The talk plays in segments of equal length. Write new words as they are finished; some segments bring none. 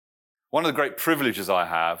One of the great privileges I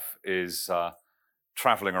have is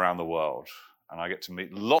traveling around the world. And I get to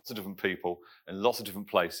meet lots of different people in lots of different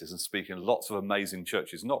places and speak in lots of amazing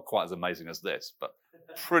churches. Not quite as amazing as this, but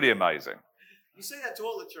pretty amazing. You say that to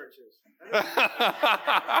all the churches.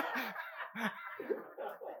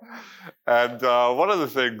 And one of the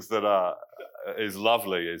things that is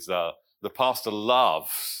lovely is the pastor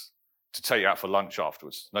loves to take you out for lunch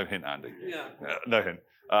afterwards. No hint, Andy. Yeah. No hint.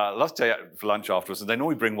 Loves to take you out for lunch afterwards, and they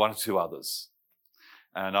normally bring one or two others.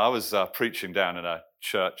 And I was preaching down in a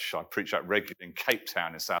church. I preach out regularly in Cape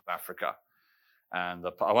Town in South Africa. And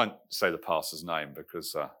I won't say the pastor's name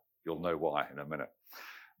because you'll know why in a minute.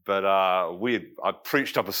 But I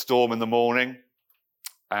preached up a storm in the morning,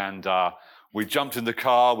 and we jumped in the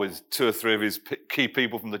car with two or three of his key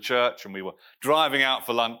people from the church, and we were driving out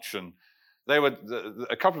for lunch. And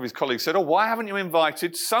a couple of his colleagues said, "Oh, why haven't you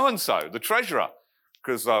invited so-and-so, the treasurer?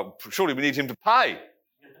 Because surely we need him to pay."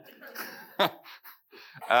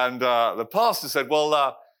 And the pastor said,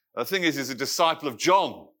 "Well, the thing is, he's a disciple of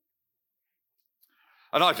John."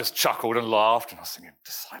 And I just chuckled and laughed, and I was thinking,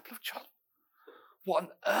 disciple of John? What on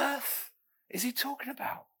earth is he talking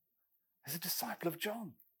about? He's a disciple of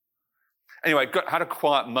John. Anyway, had a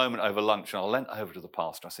quiet moment over lunch, and I leant over to the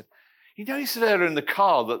pastor. I said, "You know, you said earlier in the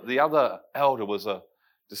car that the other elder was a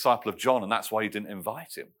disciple of John, and that's why you didn't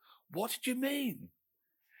invite him. What did you mean?"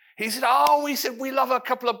 He said, we love a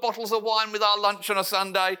couple of bottles of wine with our lunch on a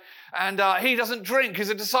Sunday, and he doesn't drink. He's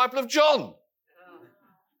a disciple of John.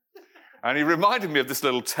 And he reminded me of this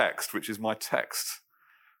little text, which is my text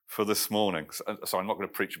for this morning. So I'm not going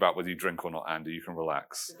to preach about whether you drink or not, Andy. You can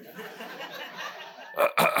relax.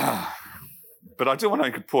 But I do want to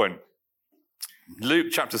make a point.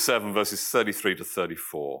 Luke chapter 7, verses 33 to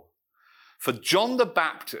 34. "For John the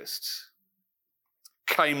Baptist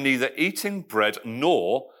came neither eating bread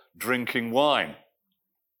nor drinking wine.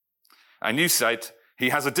 And you said, he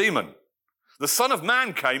has a demon. The Son of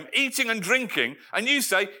Man came eating and drinking, and you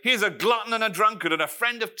say he is a glutton and a drunkard and a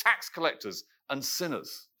friend of tax collectors and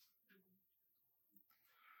sinners."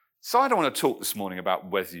 So I don't want to talk this morning about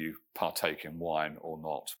whether you partake in wine or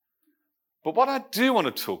not. But what I do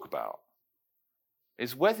want to talk about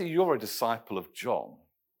is whether you're a disciple of John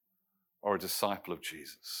or a disciple of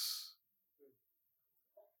Jesus.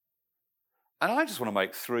 And I just want to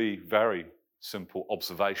make three very simple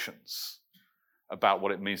observations about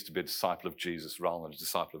what it means to be a disciple of Jesus rather than a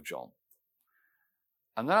disciple of John.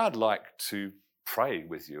 And then I'd like to pray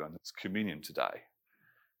with you, and it's communion today.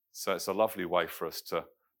 So it's a lovely way for us to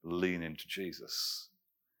lean into Jesus.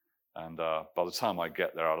 And by the time I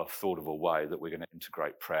get there, I'll have thought of a way that we're going to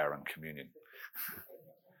integrate prayer and communion.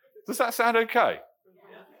 Does that sound okay?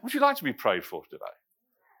 What would you like to be prayed for today?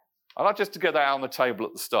 I'd like just to get that out on the table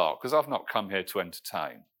at the start, because I've not come here to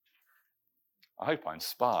entertain. I hope I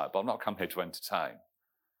inspire, but I've not come here to entertain.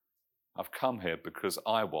 I've come here because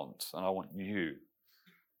I want you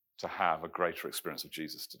to have a greater experience of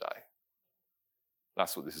Jesus today.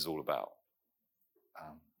 That's what this is all about.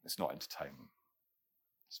 It's not entertainment.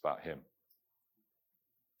 It's about him.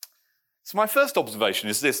 So my first observation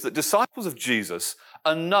is this, that disciples of Jesus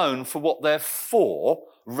are known for what they're for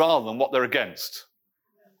rather than what they're against.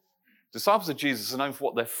 Disciples of Jesus are known for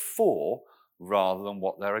what they're for rather than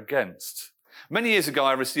what they're against. Many years ago,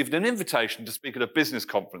 I received an invitation to speak at a business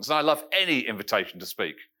conference, and I love any invitation to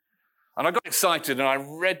speak. And I got excited, and I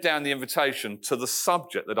read down the invitation to the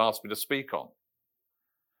subject that asked me to speak on.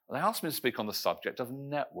 And they asked me to speak on the subject of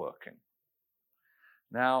networking.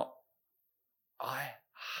 Now, I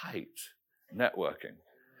hate networking.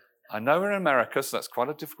 I know we're in America, so that's quite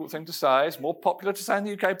a difficult thing to say. It's more popular to say in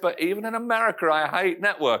the UK, but even in America, I hate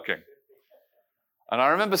networking. And I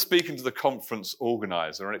remember speaking to the conference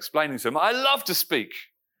organizer and explaining to him, I love to speak,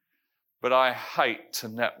 but I hate to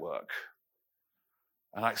network.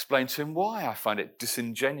 And I explained to him why I find it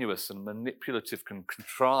disingenuous and manipulative and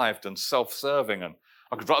contrived and self-serving, and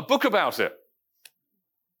I could write a book about it.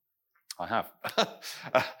 I have.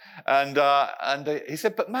 and he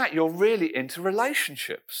said, "But Matt, you're really into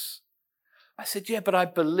relationships." I said, "Yeah, but I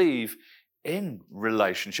believe in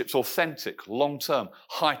relationships, authentic, long-term,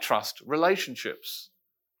 high-trust relationships."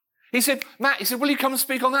 He said, "Matt," he said, "will you come and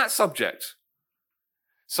speak on that subject?"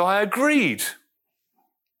 So I agreed.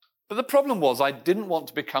 But the problem was I didn't want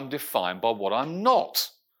to become defined by what I'm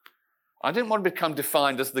not. I didn't want to become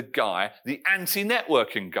defined as the guy, the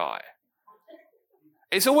anti-networking guy.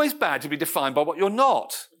 It's always bad to be defined by what you're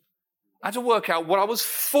not. I had to work out what I was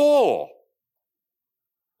for.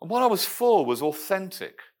 And what I was for was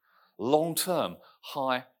authentic, long-term,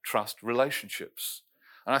 high-trust relationships.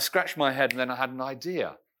 And I scratched my head, and then I had an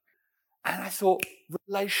idea. And I thought,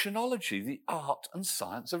 relationology, the art and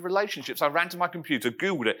science of relationships. I ran to my computer,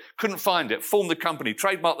 Googled it, couldn't find it, formed the company,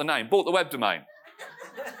 trademarked the name, bought the web domain.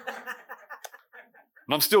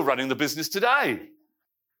 And I'm still running the business today.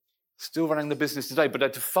 Still running the business today, but I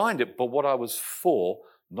defined it by what I was for,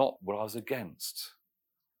 not what I was against.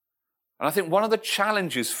 And I think one of the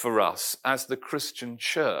challenges for us as the Christian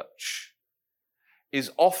church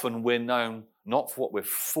is often we're known not for what we're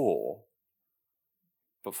for,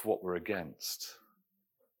 but for what we're against.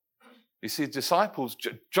 You see, disciples,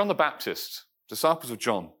 John the Baptist, disciples of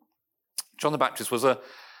John the Baptist was a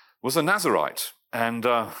Nazirite. And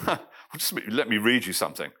just let me read you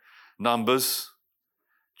something. Numbers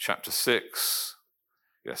chapter 6.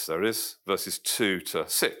 Yes, there is. Verses 2 to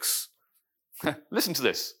 6. Listen to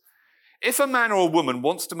this. If a man or a woman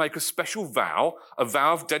wants to make a special vow, a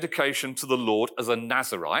vow of dedication to the Lord as a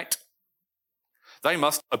Nazirite, they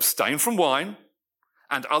must abstain from wine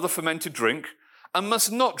and other fermented drink, and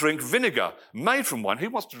must not drink vinegar made from wine. Who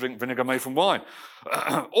wants to drink vinegar made from wine?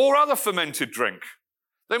 Or other fermented drink.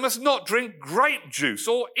 They must not drink grape juice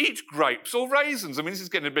or eat grapes or raisins. I mean, this is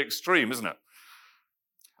getting a bit extreme, isn't it?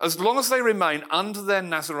 As long as they remain under their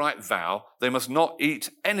Nazirite vow, they must not eat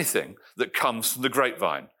anything that comes from the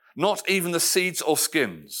grapevine, not even the seeds or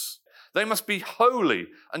skins. They must be holy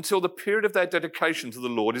until the period of their dedication to the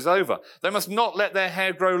Lord is over. They must not let their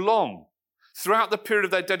hair grow long. Throughout the period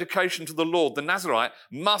of their dedication to the Lord, the Nazirite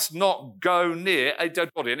must not go near a dead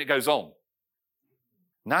body. And it goes on.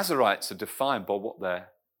 Nazirites are defined by what they're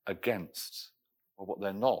against or what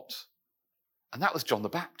they're not. And that was John the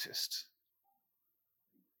Baptist.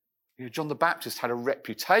 John the Baptist had a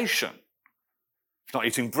reputation for not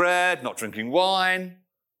eating bread, not drinking wine.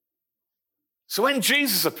 So when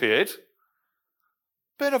Jesus appeared,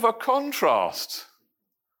 bit of a contrast.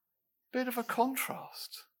 Bit of a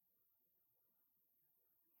contrast.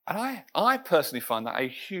 And I personally find that a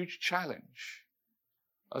huge challenge.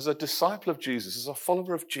 As a disciple of Jesus, as a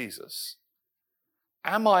follower of Jesus,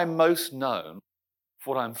 am I most known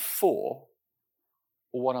for what I'm for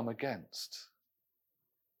or what I'm against?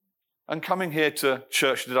 And coming here to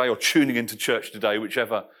church today or tuning into church today,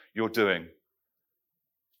 whichever you're doing,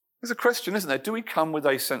 there's a question, isn't there? Do we come with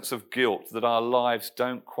a sense of guilt that our lives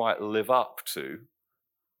don't quite live up to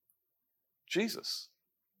Jesus?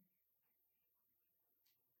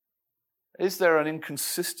 Is there an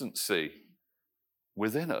inconsistency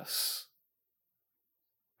within us?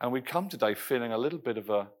 And we come today feeling a little bit of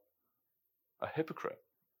a hypocrite.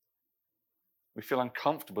 We feel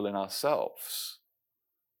uncomfortable in ourselves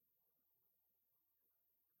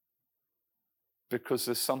because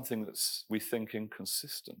there's something that's, we think,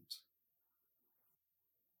 inconsistent.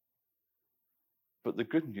 But the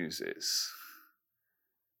good news is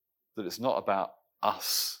that it's not about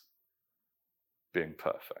us being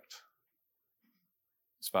perfect.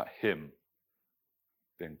 It's about him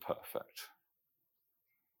being perfect.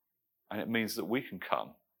 And it means that we can come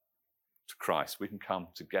to Christ. We can come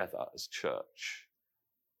together as church,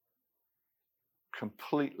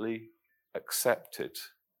 completely accepted,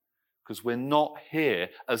 because we're not here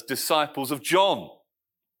as disciples of John.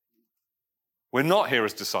 We're not here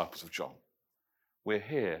as disciples of John. We're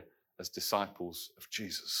here as disciples of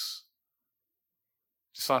Jesus.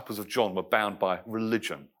 Disciples of John were bound by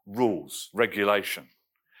religion, rules, regulation.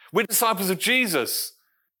 We're disciples of Jesus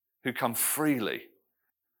who come freely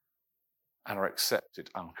and are accepted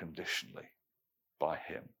unconditionally by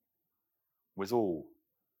him with all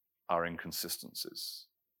our inconsistencies,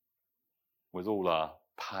 with all our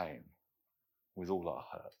pain, with all our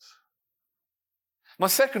hurt. My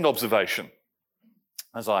second observation,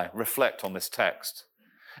 as I reflect on this text,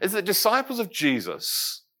 is that disciples of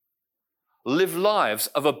Jesus live lives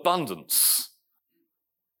of abundance,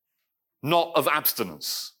 not of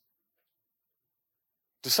abstinence.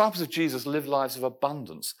 Disciples of Jesus live lives of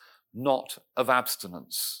abundance, not of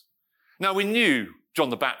abstinence. Now, we knew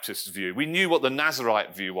John the Baptist's view. We knew what the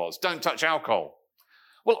Nazirite view was. Don't touch alcohol.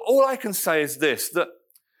 Well, all I can say is this,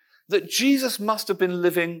 that Jesus must have been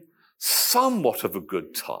living somewhat of a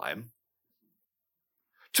good time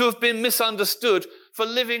to have been misunderstood for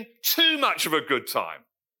living too much of a good time.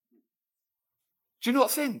 Do you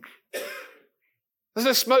not think? There's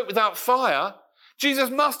no smoke without fire.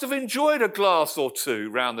 Jesus must have enjoyed a glass or two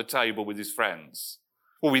round the table with his friends.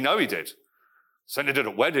 Well, we know he did. Certainly did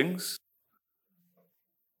at weddings.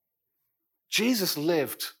 Jesus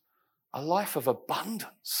lived a life of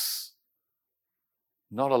abundance,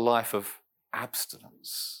 not a life of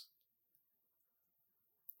abstinence.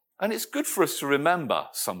 And it's good for us to remember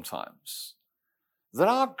sometimes that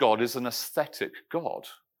our God is an aesthetic God.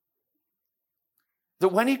 That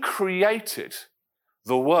when he created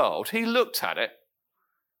the world, he looked at it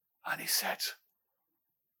and he said,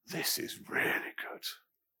 this is really good.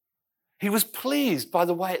 He was pleased by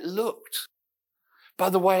the way it looked, by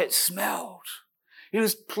the way it smelled. He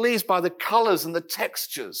was pleased by the colours and the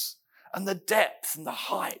textures and the depth and the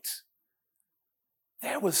height.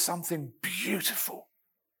 There was something beautiful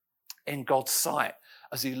in God's sight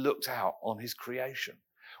as he looked out on his creation.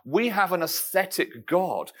 We have an aesthetic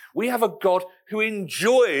God. We have a God who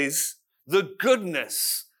enjoys the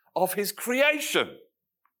goodness of his creation.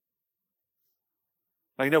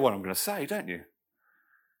 Now, you know what I'm going to say, don't you?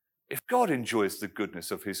 If God enjoys the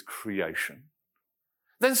goodness of his creation,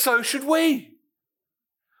 then so should we.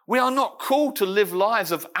 We are not called to live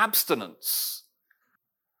lives of abstinence.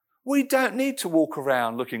 We don't need to walk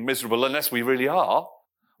around looking miserable unless we really are.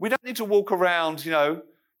 We don't need to walk around,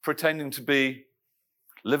 pretending to be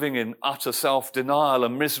living in utter self-denial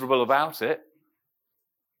and miserable about it.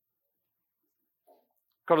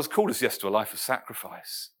 God has called us, yes, to a life of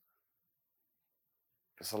sacrifice.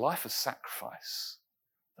 It's a life of sacrifice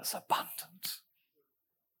that's abundant.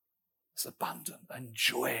 It's abundant,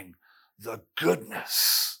 enjoying the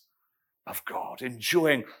goodness of God,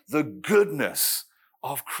 enjoying the goodness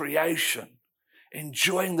of creation,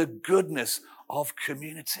 enjoying the goodness of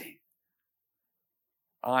community.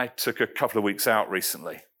 I took a couple of weeks out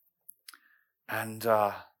recently, and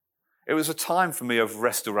it was a time for me of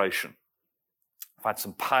restoration. I've had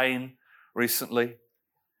some pain recently,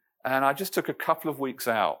 and I just took a couple of weeks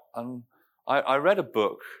out, and I read a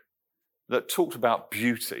book that talked about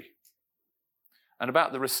beauty and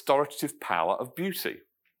about the restorative power of beauty.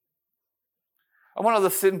 And one of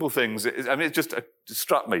the simple things, it just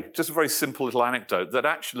struck me, just a very simple little anecdote, that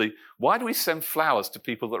actually, why do we send flowers to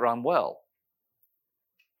people that are unwell?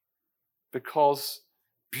 Because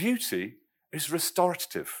beauty is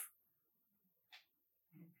restorative.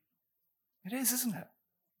 It is, isn't it?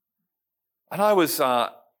 And I won't say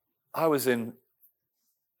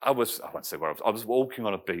where I was walking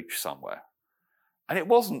on a beach somewhere. And it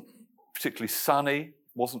wasn't particularly sunny,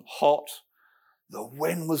 wasn't hot. The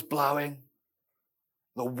wind was blowing.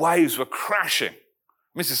 The waves were crashing.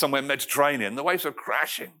 This is somewhere Mediterranean. The waves were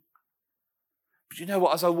crashing. But you know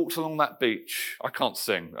what? As I walked along that beach, I can't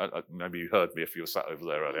sing. Maybe you heard me if you were sat over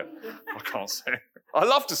there earlier. I can't sing. I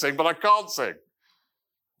love to sing, but I can't sing.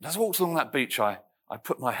 And as I walked along that beach, I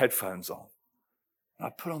put my headphones on. And I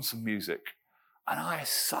put on some music. And I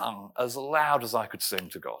sung as loud as I could sing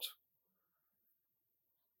to God.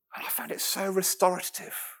 And I found it so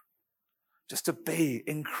restorative just to be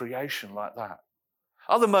in creation like that.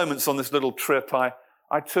 Other moments on this little trip I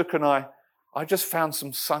took, and I just found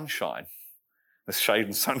some sunshine, the shade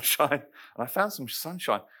and sunshine, and I found some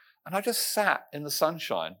sunshine, and I just sat in the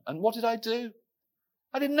sunshine. And what did I do?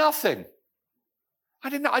 I did nothing.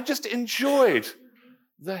 I just enjoyed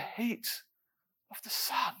the heat of the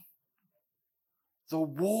sun, the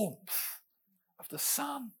warmth of the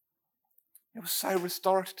sun. It was so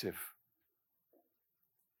restorative.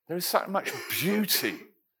 There is so much beauty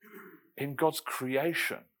in God's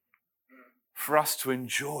creation for us to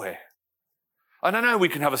enjoy. And I know we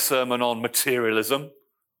can have a sermon on materialism,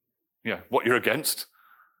 what you're against.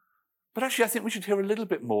 But actually, I think we should hear a little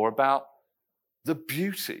bit more about the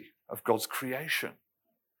beauty of God's creation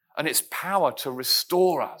and its power to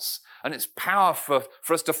restore us, and its power for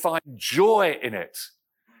us to find joy in it,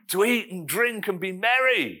 to eat and drink and be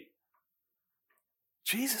merry.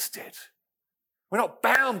 Jesus did. We're not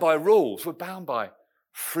bound by rules, we're bound by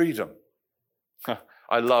freedom.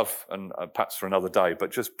 I love, and perhaps for another day,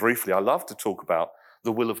 but just briefly, I love to talk about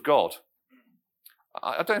the will of God.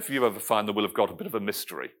 I don't know if you ever find the will of God a bit of a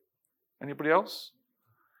mystery. Anybody else?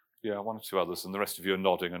 Yeah, one or two others, and the rest of you are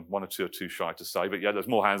nodding, and one or two are too shy to say, but yeah, there's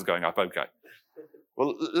more hands going up, okay.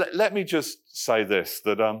 Well, let me just say this,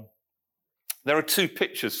 that there are two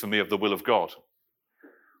pictures for me of the will of God.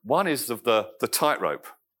 One is of the tightrope.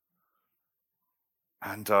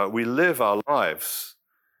 And we live our lives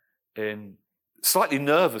in slightly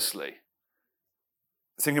nervously,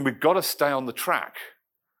 thinking we've got to stay on the track.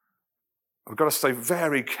 We've got to stay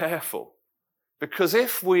very careful. Because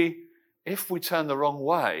if we turn the wrong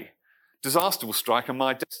way, disaster will strike and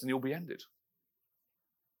my destiny will be ended.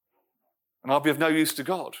 And I'll be of no use to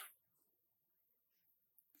God.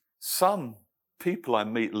 Some people I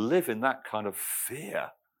meet live in that kind of fear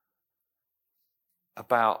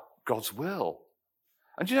about God's will.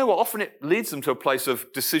 And do you know what? Often it leads them to a place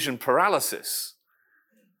of decision paralysis,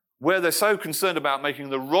 where they're so concerned about making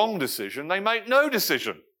the wrong decision, they make no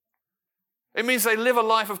decision. It means they live a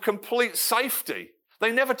life of complete safety.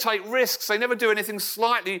 They never take risks. They never do anything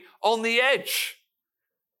slightly on the edge.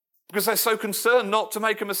 because they're so concerned not to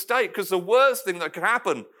make a mistake, because the worst thing that can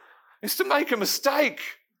happen is to make a mistake.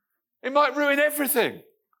 It might ruin everything.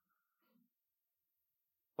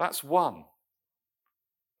 That's one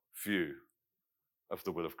view of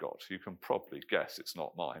the will of God. You can probably guess it's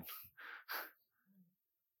not mine.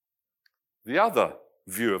 The other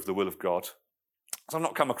view of the will of God, so I've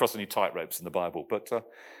not come across any tight ropes in the Bible, but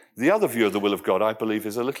the other view of the will of God, I believe,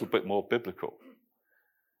 is a little bit more biblical.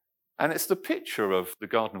 And it's the picture of the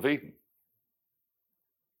Garden of Eden.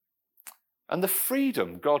 And the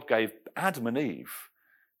freedom God gave Adam and Eve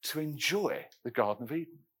to enjoy the Garden of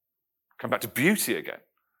Eden. Come back to beauty again.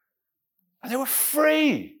 And they were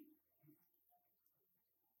free.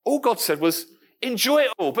 All God said was, enjoy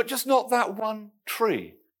it all, but just not that one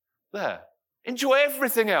tree there. Enjoy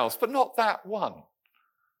everything else, but not that one.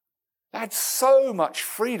 They had so much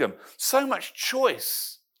freedom, so much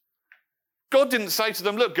choice. God didn't say to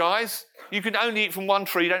them, look, guys, you can only eat from one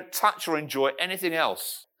tree, don't touch or enjoy anything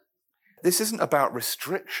else. This isn't about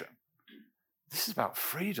restriction. This is about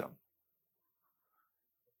freedom.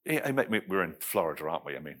 We're in Florida, aren't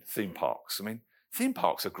we? I mean, theme parks. Theme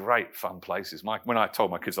parks are great, fun places. When I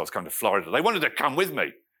told my kids I was coming to Florida, they wanted to come with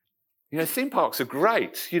me. Theme parks are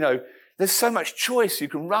great. There's so much choice. You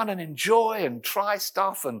can run and enjoy and try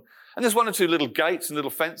stuff. And there's one or two little gates and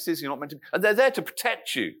little fences you're not meant to. And they're there to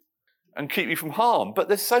protect you and keep you from harm. But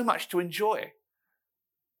there's so much to enjoy.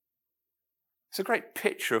 It's a great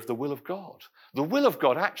picture of the will of God. The will of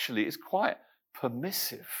God actually is quite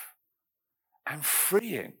permissive and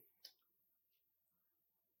freeing.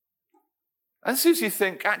 And as soon as you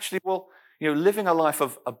think, actually, living a life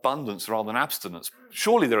of abundance rather than abstinence,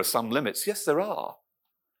 surely there are some limits. Yes, there are.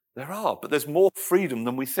 There are, but there's more freedom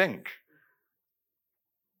than we think.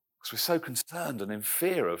 Because we're so concerned and in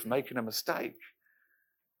fear of making a mistake.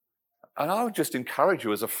 And I would just encourage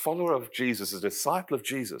you as a follower of Jesus, as a disciple of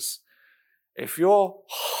Jesus, if your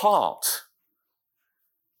heart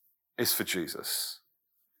is for Jesus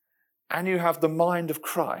and you have the mind of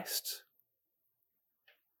Christ,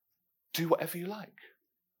 do whatever you like.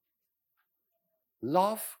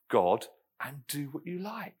 Love God and do what you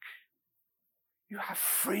like. You have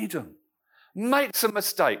freedom. Make some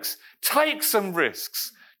mistakes. Take some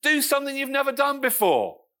risks. Do something you've never done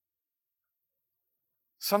before.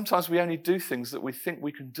 Sometimes we only do things that we think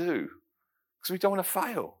we can do because we don't want to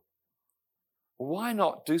fail. Why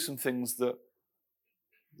not do some things that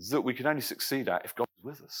we can only succeed at if God is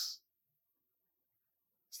with us?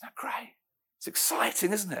 Isn't that great? It's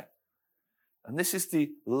exciting, isn't it? And this is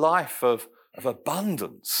the life of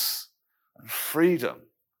abundance and freedom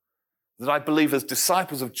that I believe as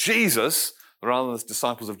disciples of Jesus, rather than as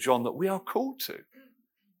disciples of John, that we are called to.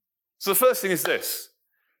 So the first thing is this.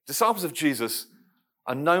 Disciples of Jesus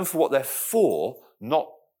are known for what they're for, not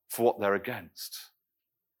for what they're against.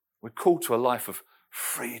 We're called to a life of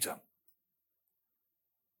freedom,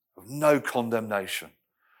 of no condemnation,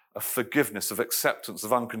 of forgiveness, of acceptance,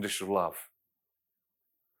 of unconditional love.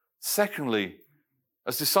 Secondly,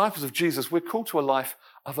 as disciples of Jesus, we're called to a life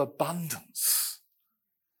of abundance,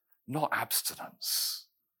 not abstinence.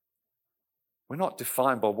 We're not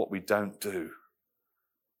defined by what we don't do.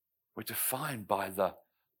 We're defined by the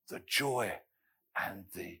joy and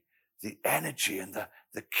the energy and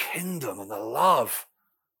the kingdom and the love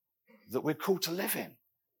that we're called to live in.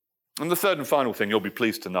 And the third and final thing you'll be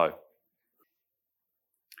pleased to know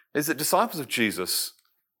is that disciples of Jesus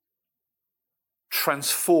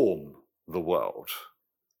transform the world.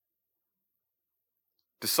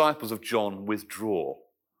 Disciples of John withdraw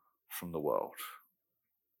from the world.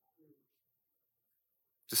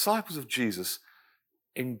 Disciples of Jesus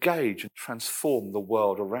engage and transform the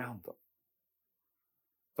world around them.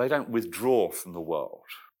 They don't withdraw from the world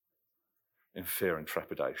in fear and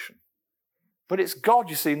trepidation. But it's God,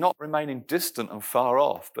 you see, not remaining distant and far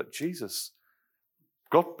off, but Jesus,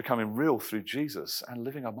 God becoming real through Jesus and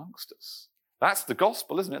living amongst us. That's the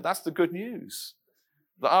gospel, isn't it? That's the good news.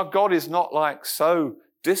 That our God is not like so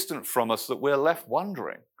distant from us that we're left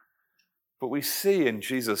wondering. But we see in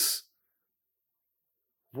Jesus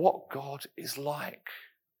what God is like,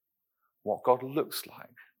 what God looks like,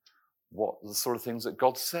 what the sort of things that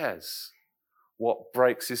God says, what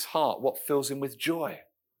breaks his heart, what fills him with joy.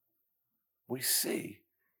 We see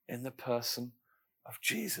in the person of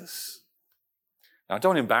Jesus. Now, I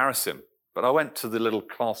don't embarrass him, but I went to the little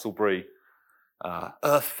Castlebury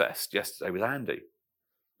Earth Fest yesterday with Andy.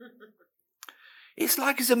 It's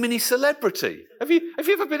like he's a mini celebrity. Have you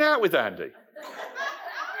ever been out with Andy?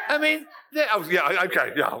 I mean,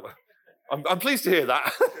 I'm pleased to hear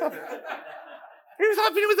that.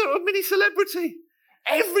 I've been with a mini celebrity.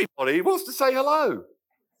 Everybody wants to say hello.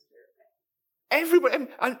 Everybody,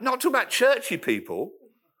 I'm not talking about churchy people,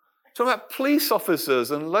 I'm talking about police officers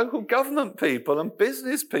and local government people and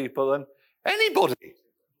business people and anybody.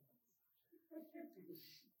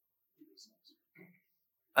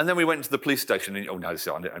 And then we went to the police station, and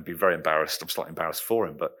I'd be very embarrassed. I'm slightly embarrassed for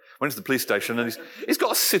him, but went to the police station, and he's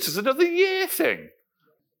got a Citizen of the Year thing.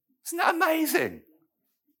 Isn't that amazing?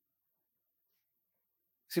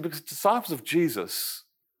 See, because disciples of Jesus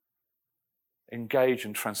engage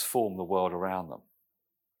and transform the world around them,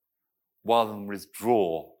 rather than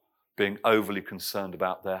withdraw, being overly concerned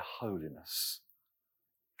about their holiness.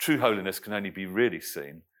 True holiness can only be really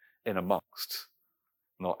seen in amongst,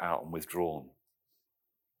 not out and withdrawn.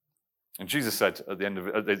 And Jesus said at the end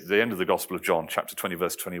of the Gospel of John, chapter 20,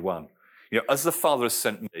 verse 21, as the Father has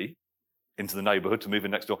sent me into the neighborhood to move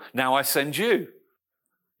in next door, now I send you.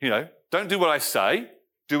 Don't do what I say,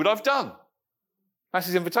 do what I've done. That's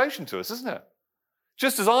his invitation to us, isn't it?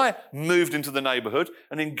 Just as I moved into the neighborhood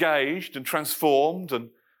and engaged and transformed and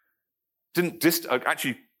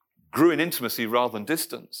actually grew in intimacy rather than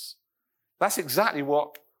distance, that's exactly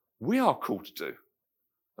what we are called to do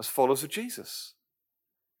as followers of Jesus.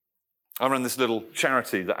 I run this little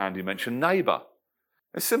charity that Andy mentioned, Neighbour.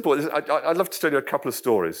 It's simple. I'd love to tell you a couple of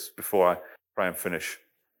stories before I try and finish.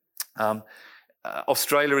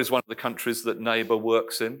 Australia is one of the countries that Neighbour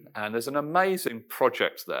works in, and there's an amazing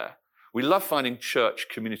project there. We love finding church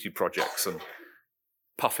community projects and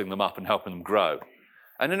puffing them up and helping them grow.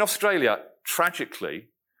 And in Australia, tragically,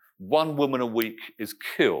 1 woman a week is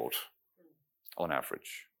killed on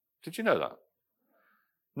average. Did you know that?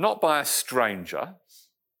 Not by a stranger,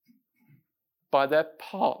 by their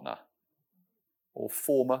partner or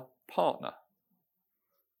former partner.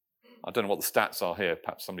 I don't know what the stats are here.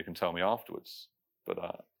 Perhaps somebody can tell me afterwards. But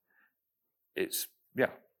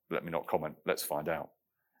let me not comment. Let's find out.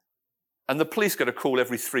 And the police get a call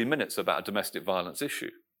every 3 minutes about a domestic violence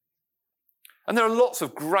issue. And there are lots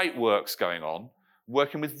of great works going on,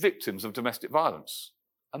 working with victims of domestic violence.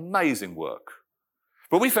 Amazing work.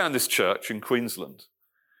 But we found this church in Queensland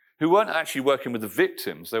who weren't actually working with the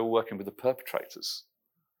victims, they were working with the perpetrators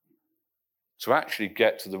to actually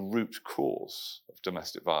get to the root cause of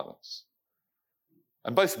domestic violence.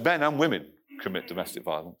 And both men and women commit domestic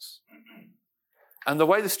violence. And the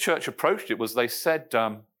way this church approached it was they said,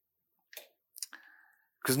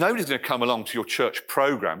 because nobody's going to come along to your church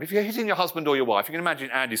program. If you're hitting your husband or your wife, you can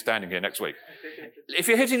imagine Andy standing here next week. If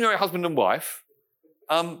you're hitting your husband and wife,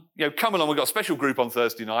 come along. We've got a special group on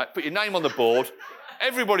Thursday night. Put your name on the board.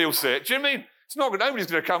 Everybody will see it. Do you mean? Nobody's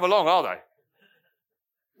going to come along, are they?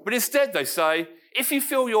 But instead they say, if you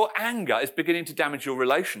feel your anger is beginning to damage your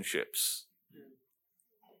relationships,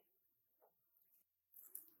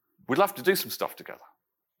 we'd love to do some stuff together.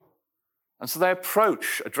 And so they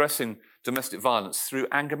approach addressing domestic violence through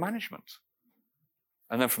anger management.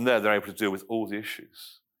 And then from there, they're able to deal with all the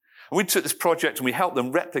issues. And we took this project and we helped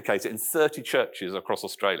them replicate it in 30 churches across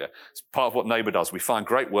Australia. It's part of what Neighbour does. We find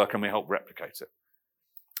great work and we help replicate it.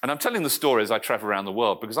 And I'm telling the story as I travel around the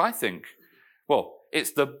world because I think,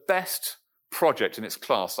 it's the best project in its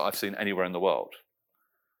class that I've seen anywhere in the world.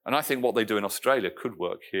 And I think what they do in Australia could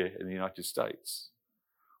work here in the United States,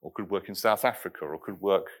 or could work in South Africa, or could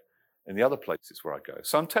work in the other places where I go.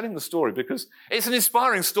 So I'm telling the story because it's an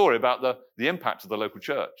inspiring story about the impact of the local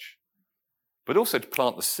church, but also to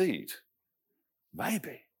plant the seed.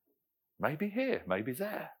 Maybe here, maybe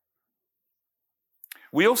there.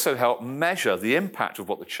 We also help measure the impact of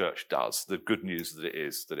what the church does, the good news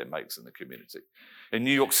that it makes in the community. In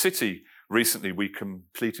New York City, recently, we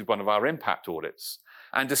completed one of our impact audits.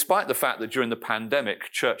 And despite the fact that during the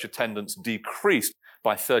pandemic, church attendance decreased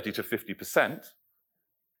by 30 to 50%,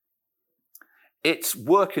 its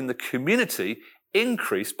work in the community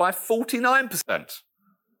increased by 49%. Isn't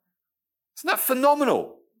that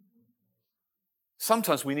phenomenal?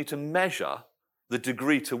 Sometimes we need to measure the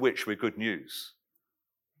degree to which we're good news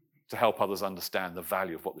to help others understand the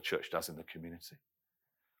value of what the church does in the community.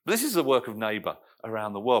 But this is the work of Neighbour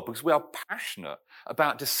around the world because we are passionate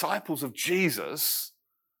about disciples of Jesus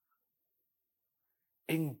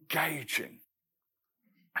engaging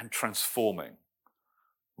and transforming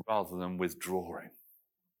rather than withdrawing.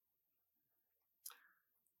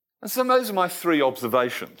 And so those are my 3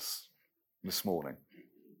 observations this morning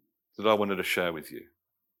that I wanted to share with you.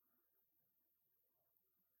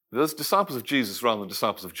 As disciples of Jesus rather than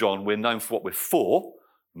disciples of John, we're known for what we're for,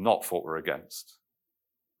 not for what we're against.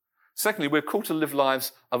 Secondly, we're called to live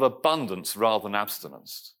lives of abundance rather than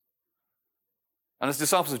abstinence. And as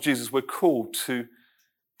disciples of Jesus, we're called to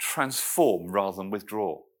transform rather than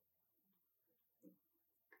withdraw.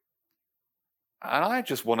 And I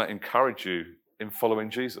just want to encourage you in following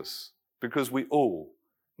Jesus, Because we all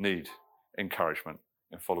need encouragement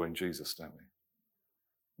in following Jesus, don't we?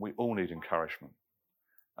 We all need encouragement.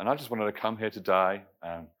 And I just wanted to come here today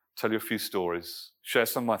and tell you a few stories, share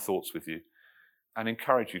some of my thoughts with you, and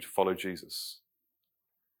encourage you to follow Jesus.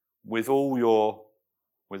 With all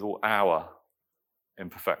our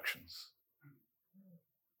imperfections,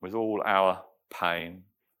 with all our pain,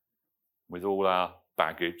 with all our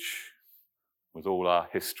baggage, with all our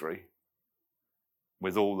history,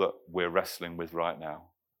 with all that we're wrestling with right now.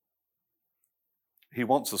 He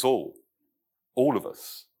wants us all of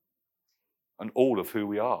us, and all of who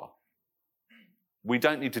we are. We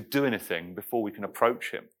don't need to do anything before we can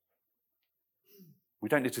approach him. We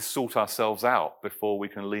don't need to sort ourselves out before we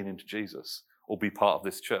can lean into Jesus or be part of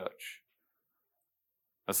this church.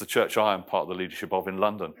 As the church I am part of the leadership of in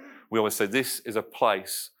London, we always say this is a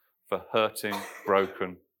place for hurting,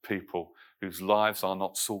 broken people whose lives are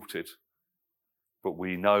not sorted. But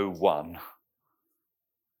we know one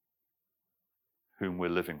whom we're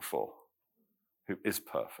living for, who is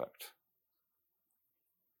perfect.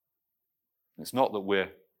 It's not that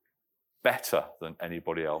we're better than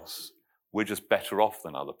anybody else. We're just better off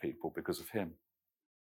than other people because of him.